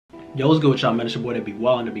Yo, what's good with y'all, man? It's your boy that be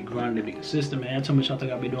wildin', to be grinding, to be consistent, man. Tell me what y'all think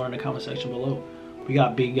I'll be doing in the comment section below. We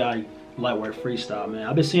got BGody, Lightwork Freestyle, man.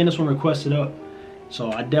 I've been seeing this one requested up,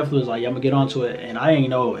 so I definitely was like, yeah, I'm gonna get onto it. And I ain't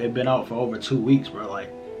know it been out for over 2 weeks, bro.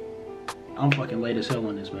 Like, I'm fucking late as hell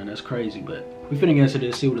on this, man. That's crazy, but we finna get into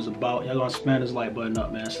this, see what it's about. Y'all gonna smash this like button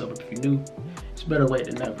up, man. Sub up if you're new. It's better late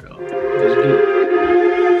than never, though. Let's get it.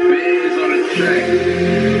 Biz on the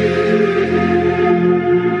track.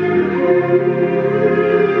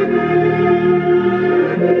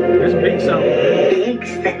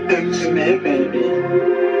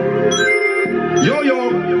 Yo,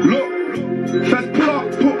 look, first pull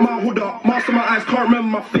up, put my hood up, master my eyes, can't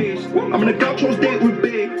remember my face. I'm in a gaucho's date with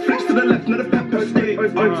Bay, flicks to the left, near the pepper state.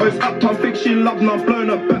 It's uptown, think she love, now I'm blowing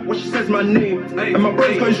her back when she says my name. And my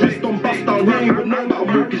bro's got his wrist on bust down, he ain't even know about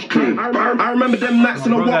a mortgage claim. I remember them nights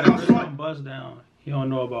in a walk out. Bust down. You don't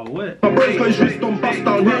know about what? My bro's got his wrist on bust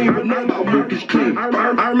down, he ain't even know about a mortgage claim. I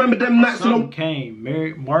remember them nights in a something came,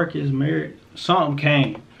 married, Marcus married, something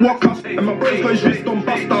came. Walk up, and my bro's got his wrist on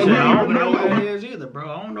bust down, he ain't I don't even know know what about it is either, bro.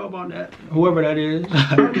 I don't know about that. Whoever that is.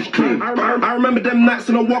 I remember them nights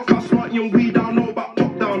in a walk out, smart young weed, I don't know about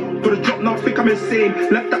top down. Got a drop now, think I'm insane.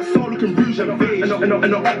 Left that soul looking rouge and beige. And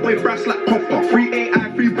the up-way brass like copper. Free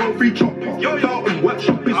AI, free bro, free chopper. Dalton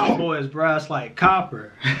workshop is hot. Boys brass like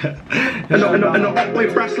copper. And the up-way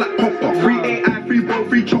brass like copper. Free AI, free bro,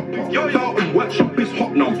 free chopper. Dalton workshop is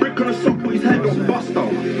hot now. Brick on the sock, put his head on bust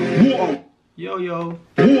down. Water. Yo.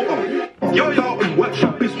 Water. Dalton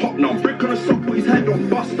workshop is hot now. Brick on the sock, put his head on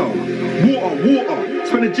bust down. Water.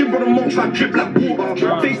 Spend a gym on the monks like drip like water.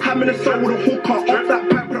 FaceTime in the sun with a hooker. Off that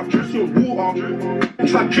pipe with a dressing on water.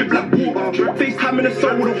 Try drip like water. FaceTime in the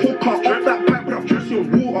sun with a hooker. Off that pipe with a dressing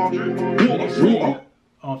on water.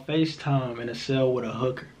 On FaceTime in a cell with a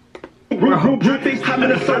hooker. FaceTime in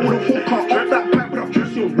the sun with a hooker. Off that pipe with a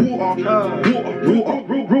dressing on water.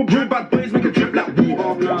 Real bad boys make a drip like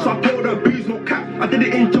water. So I told her bees no cap. I did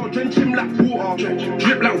it in jail, drench him like water.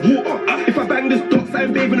 Drip like water. If I bang this dot, I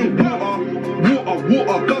ain't bathing in water.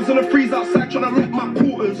 Guns on the freeze outside trying to lock my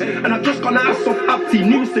quarters. And I just got an ass off Abty.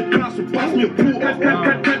 News to glass will pass me a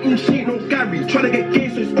quarter. Can't she ain't no Gary. Trying to get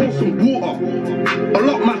games so it's on some water. I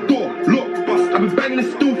lock my door, look, bust. I've been banging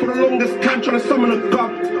this stool for the longest time trying to summon a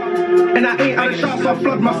god. And I ain't had a shot, so I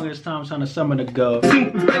flood my longest time trying to summon a god.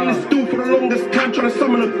 Banging this stool for the longest time trying to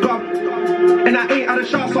summon a god. And I ain't had a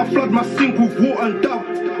shot, so I flood my sink with water and dove.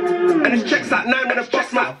 And it's checks at 9 when I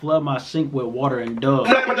bust my. I flood my sink with water and dove.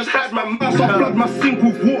 Like I just had my mouth, so I flood my sink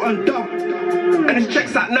with water and dove. And it's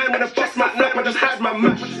checks at 9 when I bust my. Like I just had my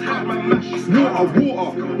mash.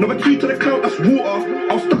 Water. Number 2 to the count, that's water.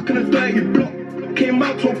 I was stuck in a dirty block. Came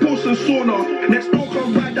out to a Porcelain sauna. Next door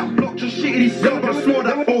can't ride that block, just shitty these young, but I smell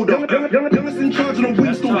that odor. Youngest in charge on the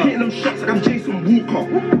wing, still hitting them shots like I'm Jason Walker.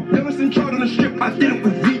 Youngest in charge on the strip, I did it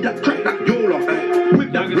with weed that crack that Yola.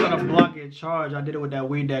 Whip that youngest on the block in charge, I did it with that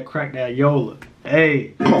weed that crack that Yola.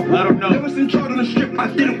 Hey, let them know. Youngest in charge on the strip, I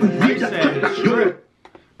did it with weed that crack that Yola.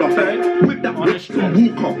 Whip that bitch from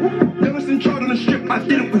Walker. Youngest in charge on the strip, I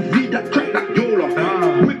did it with weed that crack that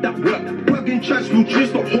Yola. Whip that work, plug in trash, will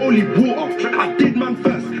chase the holy water. I did man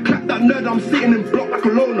first, clap that nerd, I'm sitting in block like a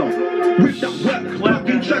loner. Whip that work, plug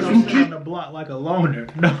in trash, will chase the block like a loner.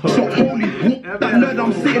 No. So holy water, that nerd,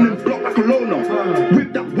 I'm sitting in block like a loner.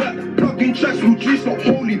 Whip that work, plug in trash, will juice not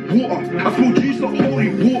holy water. I smell juice not holy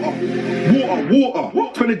water.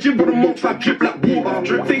 Water. Spend a gym with the monks, I drip like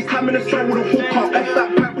water. FaceTime in the sun with a hooker, off that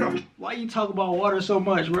pipe. Why you talk about water so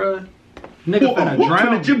much, bro? Nigga finna drown.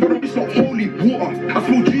 Spend a gym with the, it's not holy water. I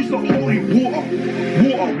smell juice not holy water.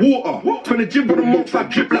 Water. Spend a gym with the monks, I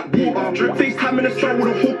drip like water. FaceTime in the sun with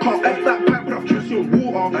a hooker, off that pipe with a dressing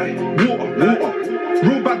water.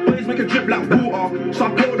 Real bad boys make a drip like water. So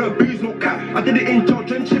I told her bees no cap. I did it in jail,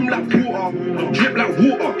 drench him like water. Drip like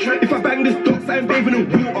water. If I bang this dot, I ain't bathing in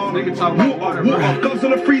water. Nigga talk about water. Guns on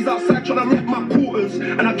the freeze outside trying to lock my quarters.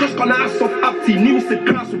 And I just got an ass off Abty. News to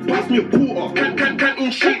glass will pass me a quarter. Can't in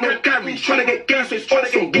sheet no Gary. Trying to get gas, so it's trying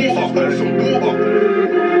to get water. On some water.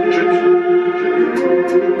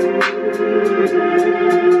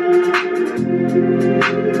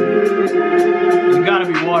 There gotta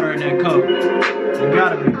be water in that cup. There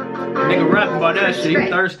gotta be. Nigga rapping about that shit. He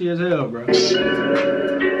thirsty as hell, bro. Yo.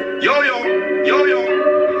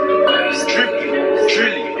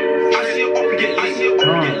 Trilly. I see it up and get lit.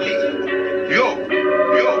 Yo.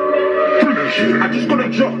 I just got a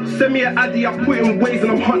drop. Send me an addy, I put it in ways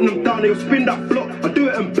and I'm hunting them down. They'll spin that block. I do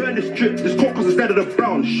it and burn this drip. This coke cause instead of the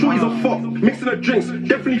brown. Shorty's a fuck. Mixing the drinks.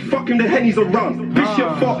 Definitely fucking the hennies around. Bitch, you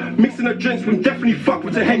fuck. Mixing the drinks. We definitely fuck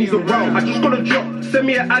with the hennies around. I just got a drop. Send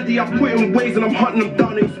me an addy, I put it in ways and I'm hunting them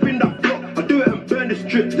down. They'll spin that block. I do it and burn this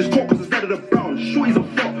drip. This coke cause instead of the brown. Shorty's a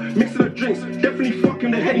fuck.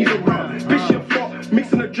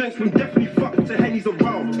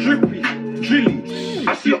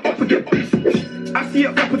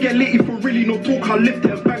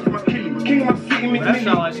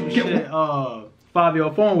 shit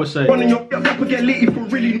 5-year-old phone would say. Running your up and get litty for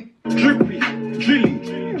really drippy,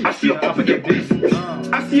 drilly. I see it up and get busy.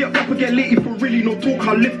 I see it up and get litty for really no talk.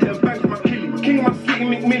 I lift it and bang my killie. King of my city,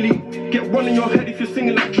 McMillie. Get one in your head if you're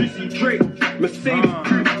singing like Drizzy Drake. Mercedes,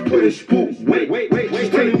 British sport. Wait. She's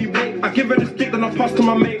telling me wait. I give her the stick, then I pass to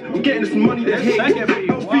my mate. I'm getting this money to hate.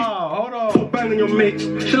 Wow, hold on. So bang on your mates.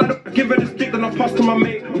 She like the, give her the stick, then I pass to my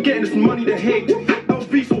mate. I'm getting this money to hate.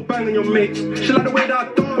 LV so bang on your mates. She like the way that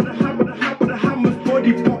I dance, the hammer's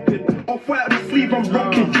body popping. Off white on the sleeve, I'm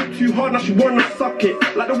rocking. Drip too hard, now she wanna suck it.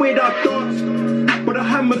 Like the way that I dance, but the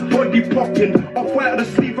hammer's body popping. Off white on the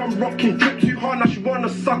sleeve, I'm rocking. Drip too hard, now she wanna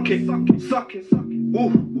suck it. Suck it. Ooh,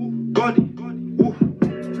 Gody. Ooh,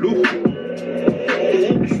 look.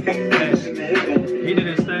 He did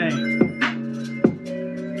his thing.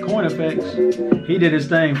 Coin effects. He did his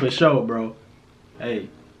thing for sure, bro. Hey,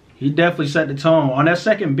 he definitely set the tone. On that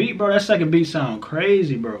second beat, bro, that second beat sound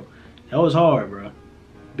crazy, bro. That was hard, bro.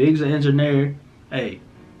 Big's an engineer. Hey,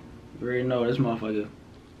 you already know this motherfucker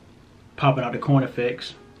popping out the coin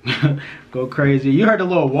effects. Go crazy. You heard the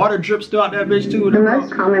little water drips throughout that bitch too. The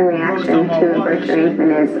most common reaction to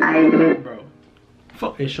impersonation is Bro,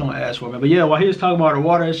 fuck this showing ass for me. But yeah, while he was talking about the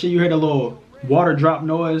water and shit, you heard the little water drop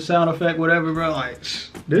noise, sound effect, whatever, bro. Like,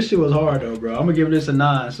 this shit was hard though, bro. I'm gonna give this a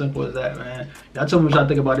 9. Simple as that, man. Y'all tell me what y'all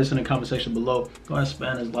think about this in the comment section below. Go ahead and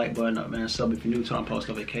spam this like button up, man. Sub if you're new to our post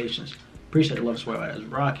notifications. Appreciate the love and support. It's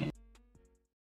rocking.